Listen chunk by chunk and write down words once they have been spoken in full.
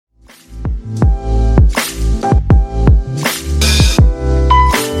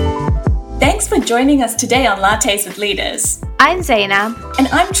joining us today on Lattes with Leaders. I'm Zainab. And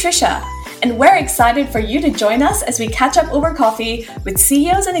I'm Trisha. And we're excited for you to join us as we catch up over coffee with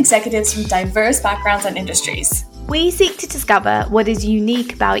CEOs and executives from diverse backgrounds and industries. We seek to discover what is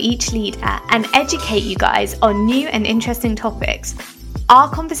unique about each leader and educate you guys on new and interesting topics. Our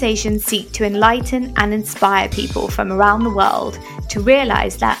conversations seek to enlighten and inspire people from around the world to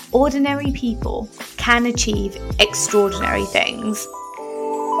realize that ordinary people can achieve extraordinary things.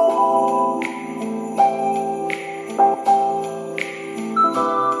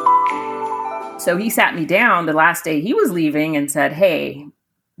 So he sat me down the last day he was leaving and said, hey,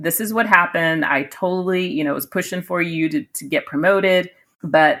 this is what happened. I totally, was pushing for you to get promoted,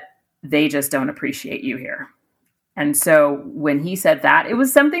 but they just don't appreciate you here. And so when he said that, it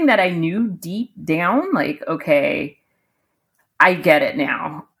was something that I knew deep down, like, okay, I get it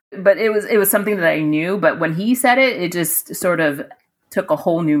now. But it was something that I knew. But when he said it, it just sort of took a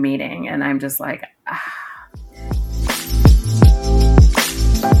whole new meaning. And I'm just like,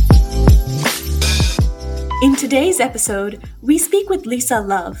 In today's episode, we speak with Lisa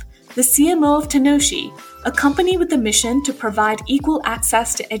Love, the CMO of Tanoshi, a company with a mission to provide equal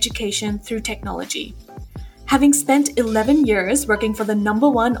access to education through technology. Having spent 11 years working for the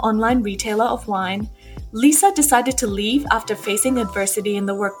 #1 online retailer of wine, Lisa decided to leave after facing adversity in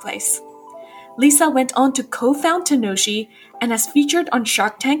the workplace. Lisa went on to co-found Tanoshi and has featured on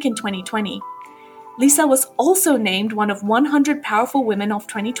Shark Tank in 2020. Lisa was also named one of 100 Powerful Women of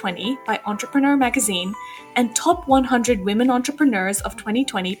 2020 by Entrepreneur Magazine and Top 100 Women Entrepreneurs of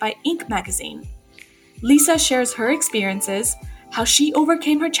 2020 by Inc. Magazine. Lisa shares her experiences, how she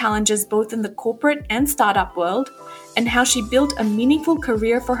overcame her challenges both in the corporate and startup world, and how she built a meaningful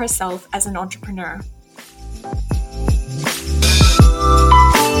career for herself as an entrepreneur.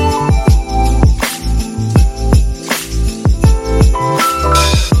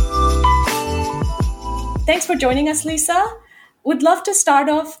 Thanks for joining us, Lisa. Would love to start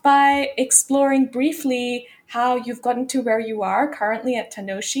off by exploring briefly how you've gotten to where you are currently at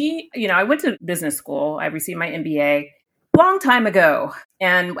Tanoshi. I went to business school. I received my MBA a long time ago.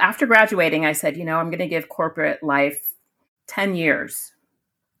 And after graduating, I said, I'm going to give corporate life 10 years,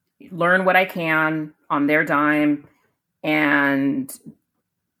 learn what I can on their dime, and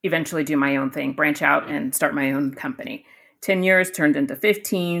eventually do my own thing, branch out and start my own company. 10 years turned into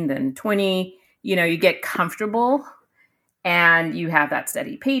 15, then 20. You get comfortable and you have that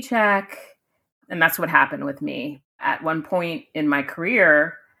steady paycheck. And that's what happened with me. At one point in my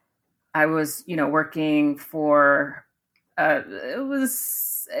career, I was, working for, it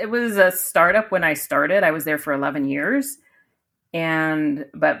was a startup when I started. I was there for 11 years.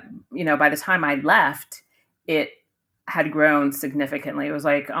 But by the time I left, it had grown significantly. It was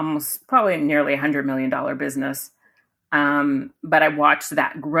like almost probably nearly $100 million business. But I watched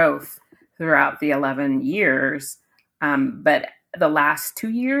that growth throughout the 11 years. But the last 2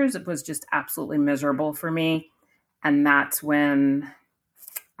 years, it was just absolutely miserable for me. And that's when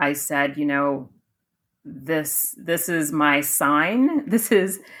I said, this is my sign. This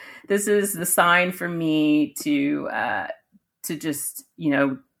is the sign for me to just,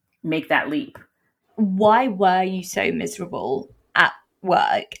 make that leap. Why were you so miserable at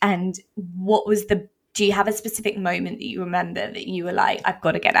work? And do you have a specific moment that you remember that you were like, I've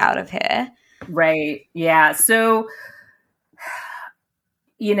got to get out of here? Right. Yeah. So,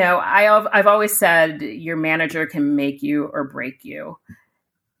 I've always said your manager can make you or break you.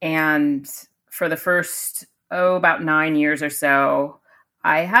 And for the first, about 9 years or so,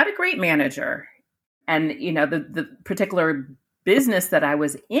 I had a great manager. And, the particular business that I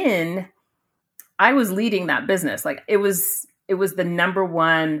was in, I was leading that business. Like it was the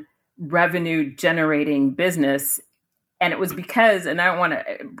 #1 revenue generating business. And it was because, and I don't want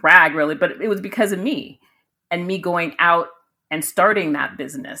to brag really, but it was because of me and me going out and starting that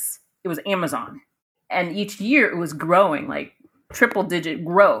business. It was Amazon. And each year it was growing, like triple digit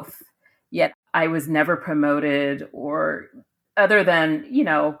growth. Yet I was never promoted or other than,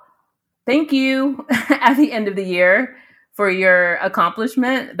 thank you at the end of the year for your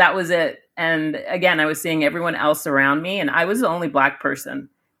accomplishment. That was it. And again, I was seeing everyone else around me and I was the only Black person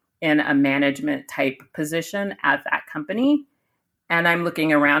in a management type position at that company. And I'm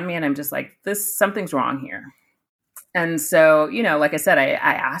looking around me and I'm just like, something's wrong here. And so, like I said, I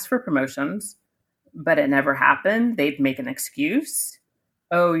asked for promotions, but it never happened. They'd make an excuse.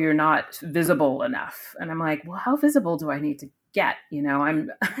 Oh, you're not visible enough. And I'm like, well, how visible do I need to get?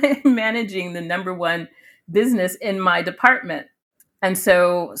 I'm managing the #1 business in my department. And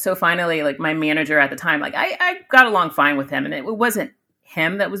so finally, like my manager at the time, like I got along fine with him and it wasn't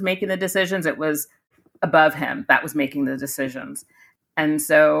him that was making the decisions. It was above him that was making the decisions. And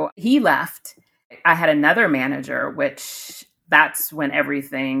so he left I had another manager, which that's when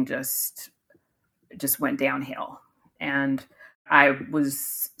everything just went downhill. And I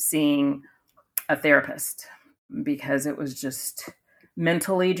was seeing a therapist because it was just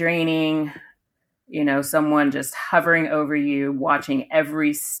mentally draining, someone just hovering over you, watching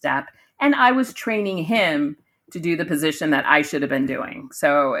every step. And I was training him to do the position that I should have been doing.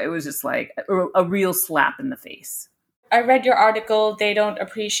 So it was just like a real slap in the face. I read your article, They Don't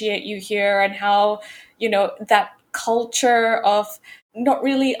Appreciate You Here, and how, that culture of not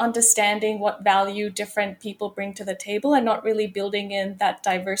really understanding what value different people bring to the table and not really building in that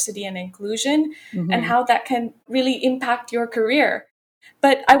diversity and inclusion, and how that can really impact your career.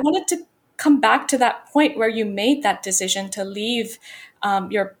 But I wanted to come back to that point where you made that decision to leave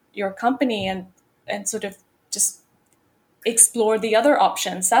your company and sort of just explore the other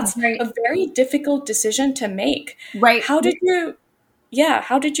options. That's right. a very difficult decision to make. Right. How did you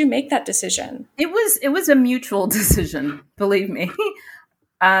make that decision? It was a mutual decision, believe me.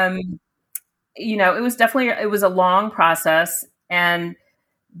 It was a long process. And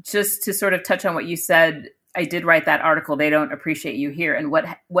just to sort of touch on what you said, I did write that article, They Don't Appreciate You Here. And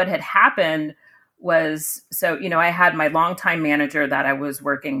what had happened was, I had my longtime manager that I was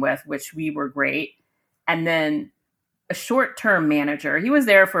working with, which we were great. And then a short-term manager, he was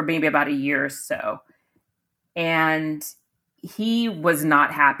there for maybe about a year or so. And he was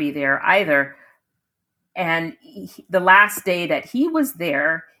not happy there either. And the last day that he was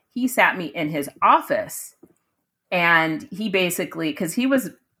there, he sat me in his office. And he basically, because he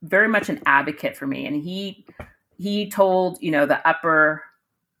was very much an advocate for me, and he told,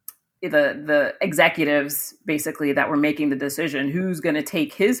 the executives basically that were making the decision who's going to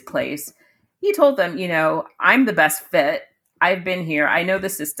take his place. He told them, I'm the best fit. I've been here. I know the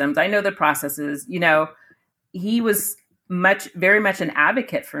systems. I know the processes. He was very much an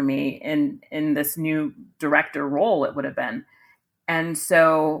advocate for me in this new director role, it would have been. And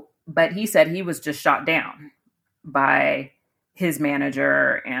so, but he said he was just shot down by his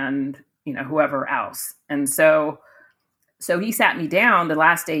manager and, whoever else. And so he sat me down the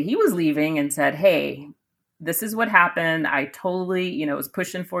last day he was leaving and said, hey, this is what happened. I totally, was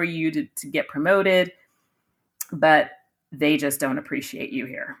pushing for you to get promoted, but they just don't appreciate you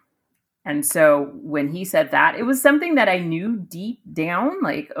here. And so when he said that, it was something that I knew deep down,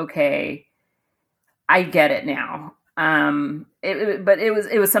 like, okay, I get it now. But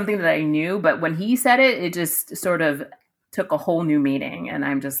it was something that I knew. But when he said it, it just sort of took a whole new meaning. And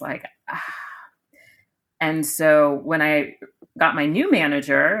I'm just like, ah. And so when I got my new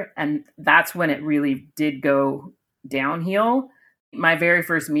manager, and that's when it really did go downhill. My very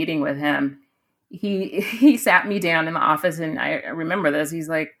first meeting with him, he sat me down in the office, and I remember this. He's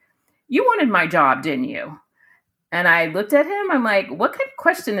like, you wanted my job, didn't you? And I looked at him. I'm like, what kind of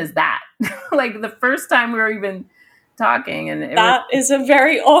question is that? Like the first time we were even talking, and that is a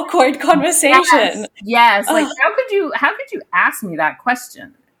very awkward conversation. Yes. Like, how could you ask me that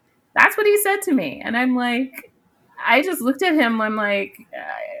question? That's what he said to me. And I'm like, I just looked at him. I'm like,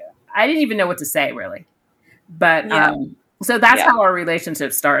 I didn't even know what to say, really. But so that's how our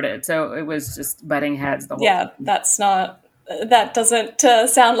relationship started. So it was just butting heads the whole time. That doesn't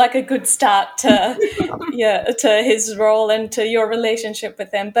sound like a good start to to his role and to your relationship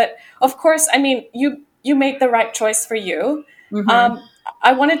with him. But of course, I mean, you made the right choice for you. Mm-hmm.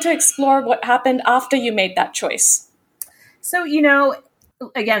 I wanted to explore what happened after you made that choice. So,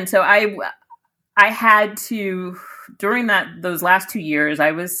 again, so I had to, during those last 2 years,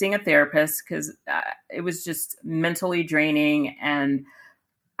 I was seeing a therapist because it was just mentally draining, and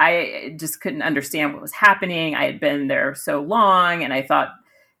I just couldn't understand what was happening. I had been there so long, and I thought,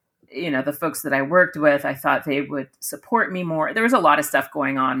 the folks that I worked with, I thought they would support me more. There was a lot of stuff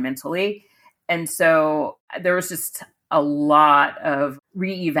going on mentally. And so there was just a lot of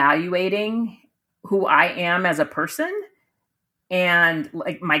reevaluating who I am as a person and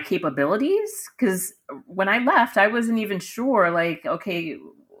like my capabilities. Because when I left, I wasn't even sure, like, okay,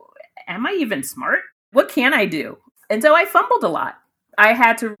 am I even smart? What can I do? And so I fumbled a lot. I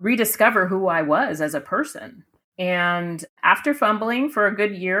had to rediscover who I was as a person. And after fumbling for a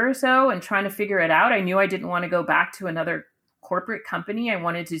good year or so and trying to figure it out, I knew I didn't want to go back to another corporate company. I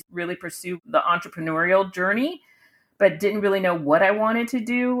wanted to really pursue the entrepreneurial journey, but didn't really know what I wanted to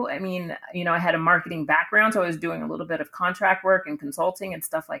do. I mean, I had a marketing background, so I was doing a little bit of contract work and consulting and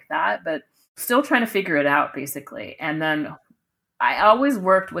stuff like that, but still trying to figure it out, basically. And then I always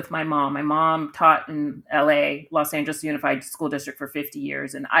worked with my mom. My mom taught in LA, Los Angeles Unified School District, for 50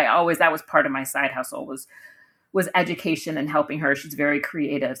 years. And that was part of my side hustle was education and helping her. She's very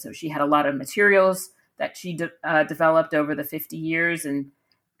creative. So she had a lot of materials that she developed over the 50 years. And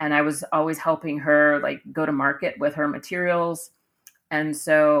and I was always helping her like go to market with her materials. And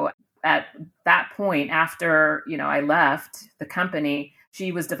so at that point, after, I left the company,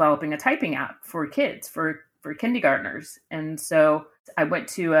 she was developing a typing app for kids, for kindergartners. And so I went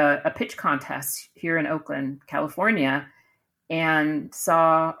to a pitch contest here in Oakland, California, and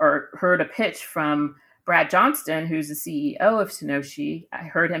saw or heard a pitch from Brad Johnston, who's the CEO of Sanoshi. I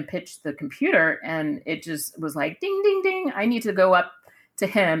heard him pitch the computer, and it just was like, ding, ding, ding. I need to go up to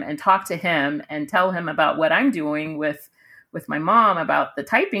him and talk to him and tell him about what I'm doing with my mom about the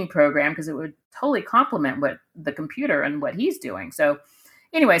typing program, because it would totally complement what the computer and what he's doing. So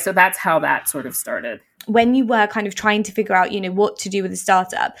anyway, so that's how that sort of started. When you were kind of trying to figure out, what to do with the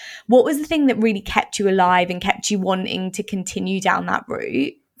startup, what was the thing that really kept you alive and kept you wanting to continue down that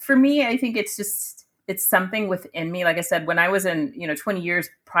route? For me, I think it's something within me. Like I said, when I was in, 20 years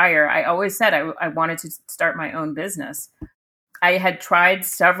prior, I always said I wanted to start my own business. I had tried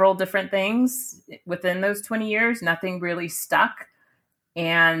several different things within those 20 years. Nothing really stuck.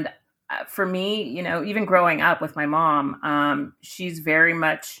 And for me, even growing up with my mom, she's very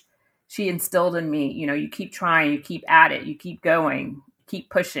much, she instilled in me, you keep trying, you keep at it, you keep going, keep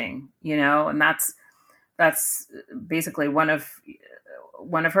pushing, and that's basically one of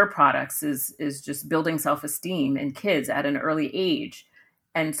her products is just building self-esteem in kids at an early age.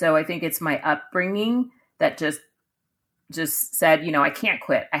 And so I think it's my upbringing that just said, I can't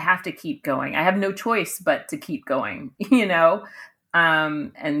quit. I have to keep going. I have no choice but to keep going,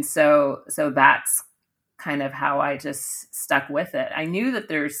 and so that's kind of how I just stuck with it. I knew that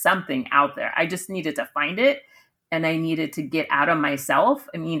there's something out there. I just needed to find it, and I needed to get out of myself.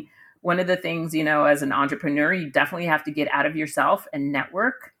 I mean, one of the things, as an entrepreneur, you definitely have to get out of yourself and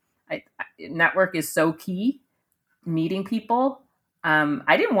network. Network is so key, meeting people.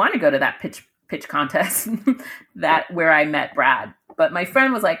 I didn't want to go to that pitch contest where I met Brad, but my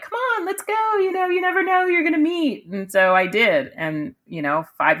friend was like, come on, let's go. You never know who you're going to meet. And so I did. And,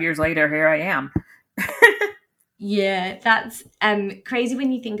 5 years later, here I am. Yeah, that's crazy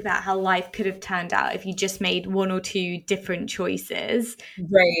when you think about how life could have turned out if you just made one or two different choices.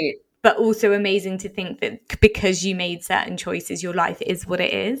 Right. But also amazing to think that because you made certain choices, your life is what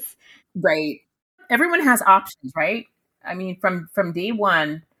it is. Right. Everyone has options, right? I mean, from day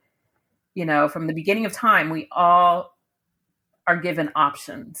one, from the beginning of time, we all are given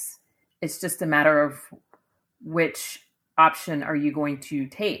options. It's just a matter of which option are you going to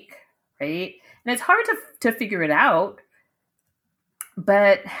take, right? And it's hard to figure it out,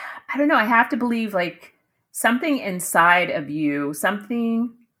 but I don't know. I have to believe like something inside of you, something's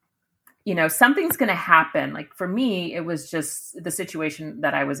going to happen. Like for me, it was just the situation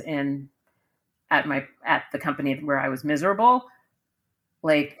that I was in at the company where I was miserable.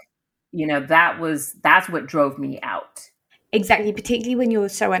 Like, that's what drove me out. Exactly, particularly when you're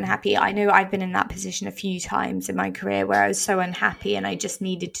so unhappy. I know I've been in that position a few times in my career where I was so unhappy and I just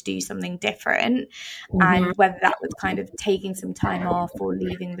needed to do something different. Mm-hmm. And whether that was kind of taking some time off or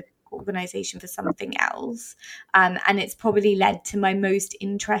leaving the organization for something else. And it's probably led to my most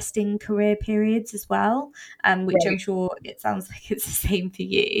interesting career periods as well, which right. I'm sure it sounds like it's the same for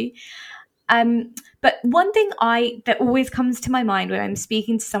you. But one thing that always comes to my mind when I'm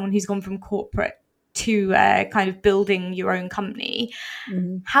speaking to someone who's gone from corporate to kind of building your own company,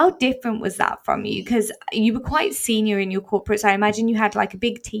 mm-hmm. How different was that from you? Because you were quite senior in your corporate, so I imagine you had like a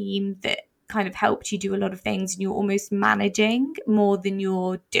big team that kind of helped you do a lot of things, and you're almost managing more than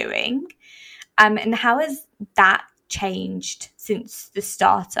you're doing. And how has that changed since the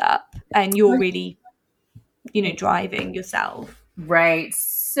startup and you're really, driving yourself? Right.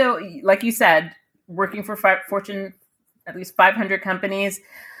 So like you said, working for Fortune, at least 500 companies,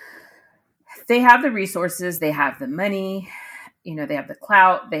 they have the resources, they have the money, they have the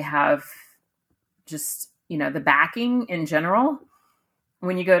clout, they have just, the backing in general.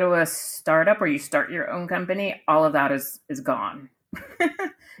 When you go to a startup or you start your own company, all of that is gone.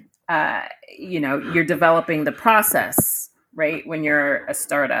 You're developing the process, right? When you're a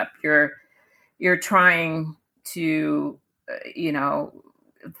startup, you're trying to,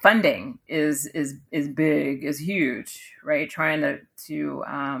 funding is big, is huge, right? Trying to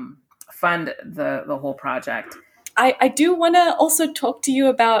fund the whole project. I do want to also talk to you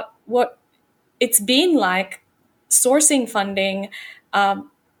about what it's been like sourcing funding,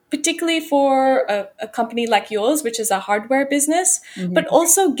 particularly for a company like yours, which is a hardware business, mm-hmm. but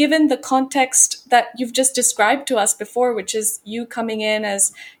also given the context that you've just described to us before, which is you coming in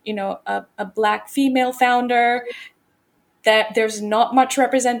as, a Black female founder, that there's not much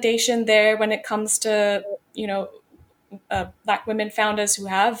representation there when it comes to, Black women founders who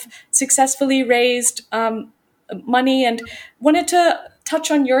have successfully raised money, and wanted to touch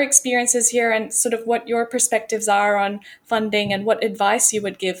on your experiences here and sort of what your perspectives are on funding and what advice you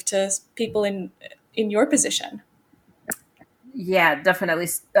would give to people in your position. Yeah, definitely.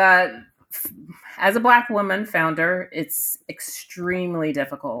 As a Black woman founder, it's extremely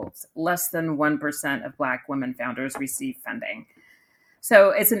difficult. Less than 1% of Black women founders receive funding.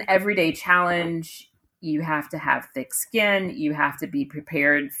 So it's an everyday challenge. You have to have thick skin. You have to be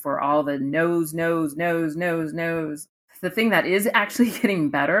prepared for all the no's. The thing that is actually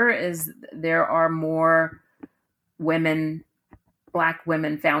getting better is there are more Black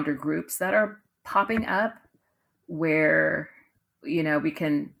women founder groups that are popping up where, we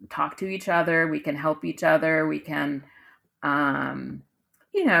can talk to each other, we can help each other, we can,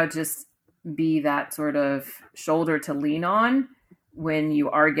 just be that sort of shoulder to lean on when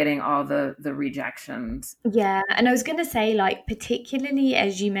you are getting all the rejections. Yeah, and I was going to say, like, particularly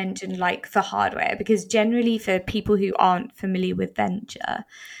as you mentioned, like for hardware, because generally for people who aren't familiar with venture,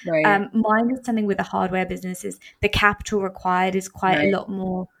 Right. My understanding with a hardware business is the capital required is quite a lot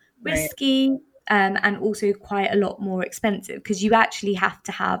more risky. And also quite a lot more expensive because you actually have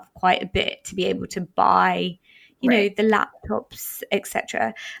to have quite a bit to be able to buy, the laptops,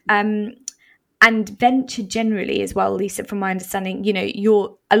 etc. And venture generally as well, Lisa, from my understanding,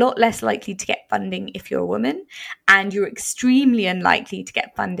 you're a lot less likely to get funding if you're a woman, and you're extremely unlikely to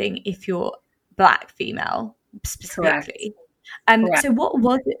get funding if you're Black female specifically. So what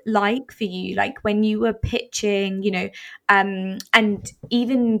was it like for you, like when you were pitching, and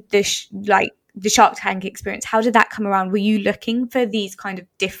even the Shark Tank experience, how did that come around? Were you looking for these kind of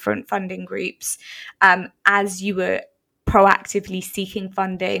different funding groups as you were proactively seeking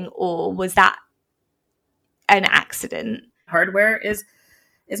funding, or was that an accident? Hardware is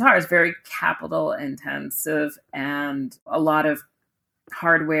hard. It's very capital intensive, and a lot of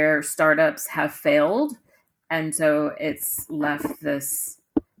hardware startups have failed. And so it's left this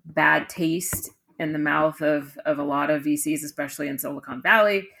bad taste in the mouth of a lot of VCs, especially in Silicon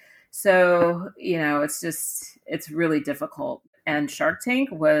Valley. So, it's really difficult. And Shark Tank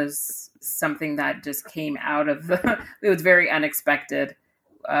was something that just came out of it was very unexpected.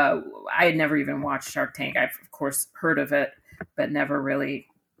 I had never even watched Shark Tank. I've, of course, heard of it, but never really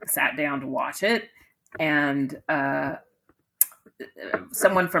sat down to watch it. And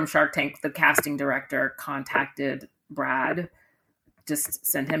someone from Shark Tank, the casting director, contacted Brad, just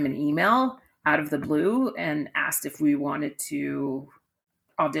sent him an email out of the blue and asked if we wanted to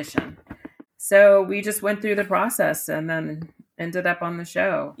audition. So we just went through the process and then ended up on the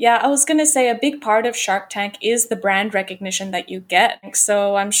show. Yeah, I was going to say a big part of Shark Tank is the brand recognition that you get.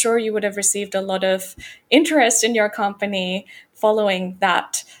 So I'm sure you would have received a lot of interest in your company following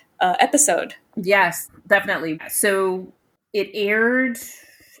that episode. Yes, definitely. So it aired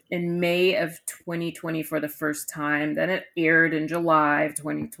in May of 2020 for the first time. Then it aired in July of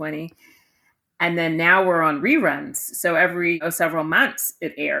 2020. And then now we're on reruns. So every several months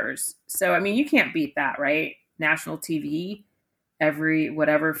it airs. So, you can't beat that, right? National TV every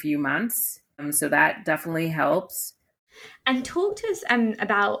few months. So that definitely helps. And talk to us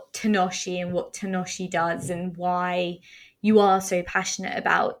about Tenoshi and what Tenoshi does and why you are so passionate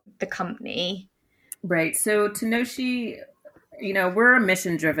about the company. Right. So Tenoshi, we're a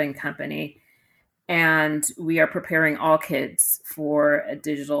mission-driven company, and we are preparing all kids for a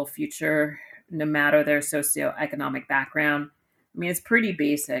digital future, no matter their socioeconomic background. It's pretty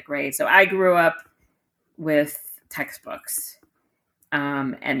basic, right? So I grew up with textbooks.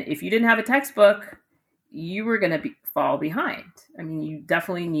 And if you didn't have a textbook, you were going to fall behind. You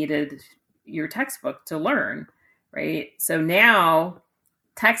definitely needed your textbook to learn, right? So now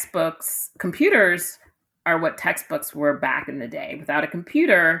computers are what textbooks were back in the day. Without a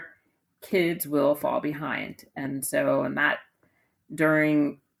computer, kids will fall behind. And that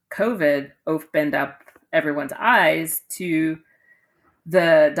during COVID opened up everyone's eyes to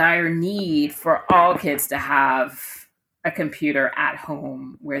the dire need for all kids to have a computer at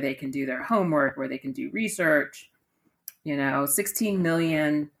home where they can do their homework, where they can do research. 16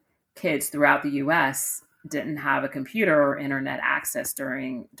 million kids throughout the US didn't have a computer or internet access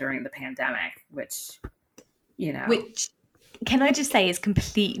during the pandemic, which can I just say is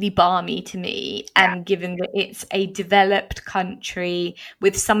completely balmy to me. Yeah. And given that it's a developed country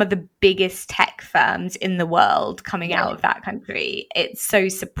with some of the biggest tech firms in the world coming out of that country, it's so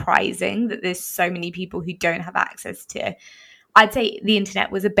surprising that there's so many people who don't have access to, I'd say the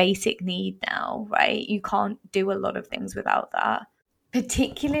internet was a basic need now, right? You can't do a lot of things without that.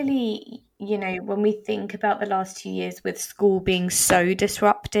 Particularly, when we think about the last 2 years with school being so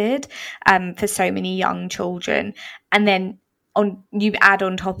disrupted for so many young children, and then you add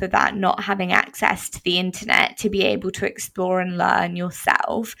on top of that not having access to the internet to be able to explore and learn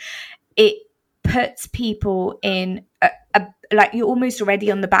yourself, it puts people in like you're almost already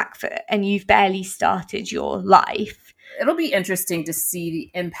on the back foot and you've barely started your life. It'll be interesting to see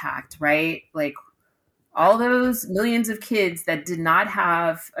the impact, right? Like all those millions of kids that did not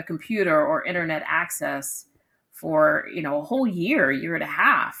have a computer or internet access for, a whole year and a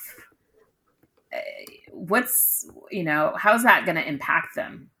half. How's that going to impact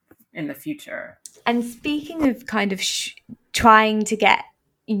them in the future? And speaking of kind of trying to get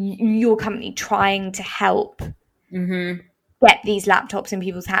your company trying to help get these laptops in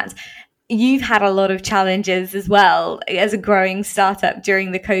people's hands, you've had a lot of challenges as well as a growing startup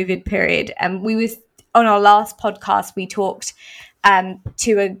during the COVID period. And on our last podcast, we talked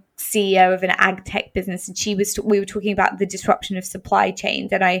to a CEO of an ag tech business, and we were talking about the disruption of supply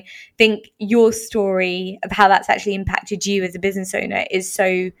chains. And I think your story of how that's actually impacted you as a business owner is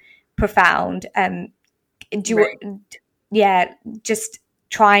so profound. Just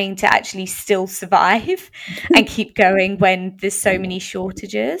trying to actually still survive and keep going when there's so many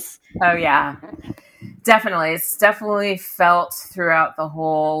shortages. Oh yeah, definitely. It's definitely felt throughout the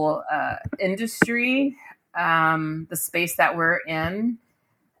whole industry, the space that we're in.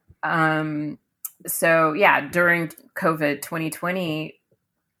 So yeah, during COVID 2020,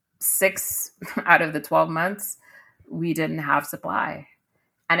 6 out of the 12 months, we didn't have supply.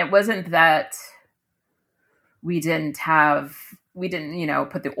 And it wasn't that we didn't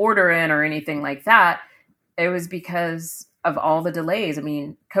put the order in or anything like that. It was because of all the delays. I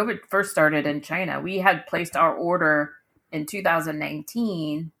mean, COVID first started in China. We had placed our order in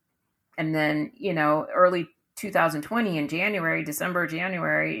 2019, and then, early 2020 in December,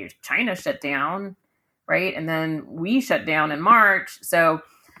 January, China shut down, right? And then we shut down in March. So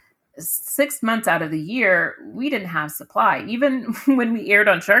 6 months out of the year, we didn't have supply. Even when we aired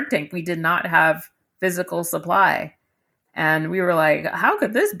on Shark Tank, we did not have physical supply. And we were like, how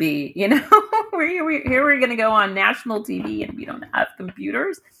could this be? Here we're going to go on national TV and we don't have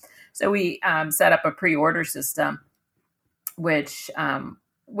computers. So we set up a pre-order system, which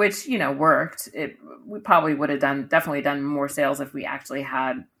worked. We probably would have definitely done more sales if we actually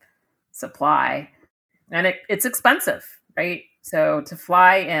had supply. And it's expensive, right? So to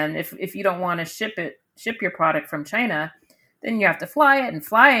fly in, if you don't want to ship your product from China, then you have to fly it, and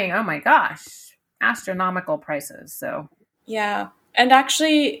flying, oh my gosh, astronomical prices. So yeah. And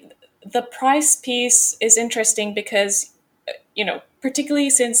actually the price piece is interesting because,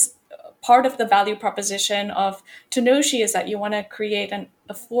 particularly since part of the value proposition of Tenoshi is that you want to create an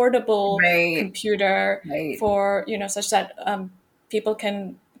affordable computer for, such that people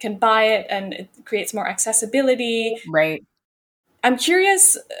can buy it and it creates more accessibility. Right. I'm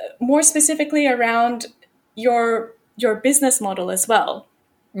curious more specifically around your business model as well.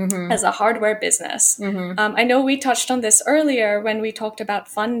 As a hardware business. I know we touched on this earlier when we talked about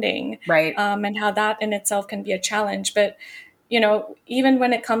funding, right? And how that in itself can be a challenge. But, even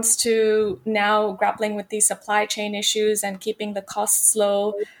when it comes to now grappling with these supply chain issues and keeping the costs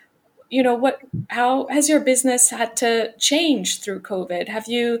low, how has your business had to change through COVID? Have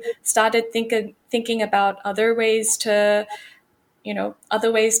you started thinking about other ways to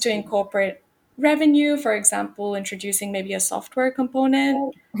incorporate revenue, for example, introducing maybe a software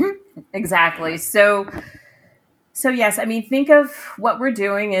component? Exactly. So yes, I mean, think of what we're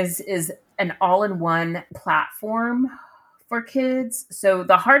doing is an all-in-one platform for kids. So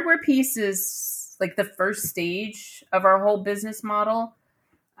the hardware piece is like the first stage of our whole business model.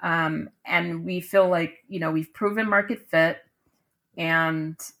 And we feel like, we've proven market fit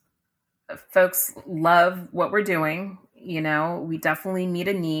and folks love what we're doing. We definitely meet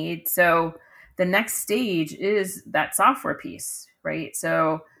a need. So the next stage is that software piece, right?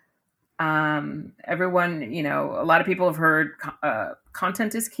 So everyone, a lot of people have heard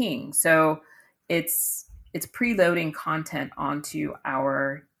content is king. So it's preloading content onto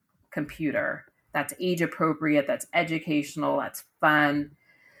our computer that's age appropriate, that's educational, that's fun.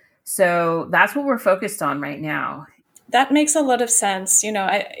 So that's what we're focused on right now. That makes a lot of sense.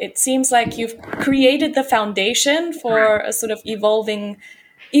 It seems like you've created the foundation for a sort of evolving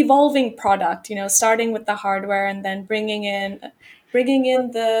product, starting with the hardware and then bringing in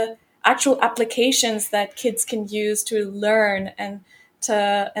the actual applications that kids can use to learn and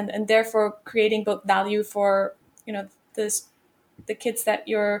therefore creating both value for, the kids that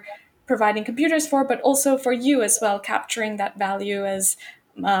you're providing computers for, but also for you as well, capturing that value as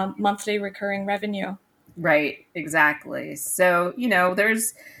monthly recurring revenue. Right, exactly. So,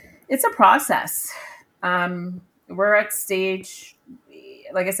 it's a process. We're at stage,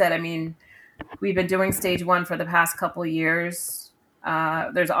 like I said, I mean, We've been doing stage 1 for the past couple of years.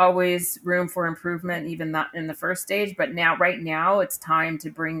 There's always room for improvement, even that in the first stage. But right now, it's time to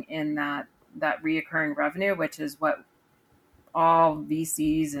bring in that reoccurring revenue, which is what all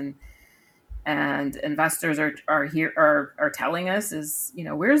VCs and investors are telling us is,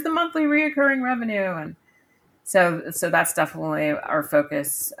 where's the monthly reoccurring revenue? And so that's definitely our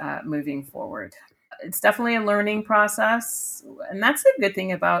focus moving forward. It's definitely a learning process. And that's a good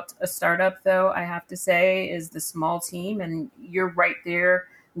thing about a startup, though, I have to say, is the small team. And you're right there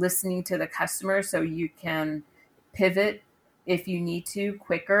listening to the customer, so you can pivot if you need to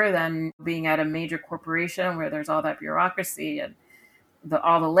quicker than being at a major corporation where there's all that bureaucracy and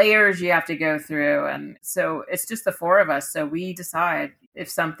all the layers you have to go through. And so it's just the 4 of us. So we decide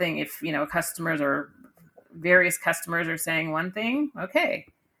if various customers are saying one thing, okay,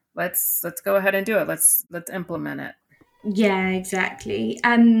 let's go ahead and do it. Let's implement it. Yeah, exactly.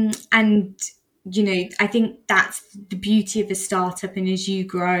 And I think that's the beauty of a startup. And as you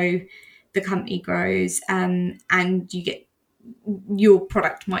grow, the company grows, and you get, your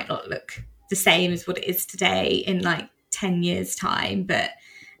product might not look the same as what it is today in 10 years time, but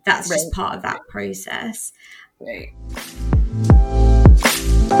that's just part of that process. Right.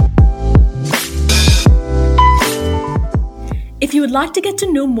 If you would like to get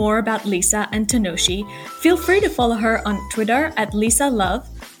to know more about Lisa and Tenoshi, feel free to follow her on Twitter @LisaLove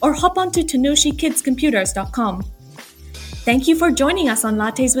or hop onto TenoshiKidsComputers.com. Thank you for joining us on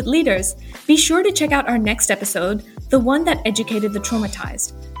Lattes with Leaders. Be sure to check out our next episode, the one that educated the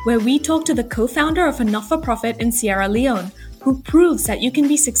traumatized, where we talk to the co-founder of a not-for-profit in Sierra Leone, who proves that you can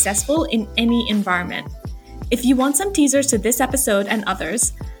be successful in any environment. If you want some teasers to this episode and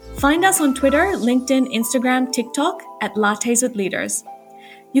others, find us on Twitter, LinkedIn, Instagram, TikTok @Lattes with Leaders.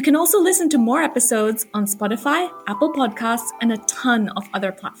 You can also listen to more episodes on Spotify, Apple Podcasts, and a ton of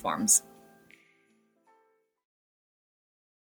other platforms.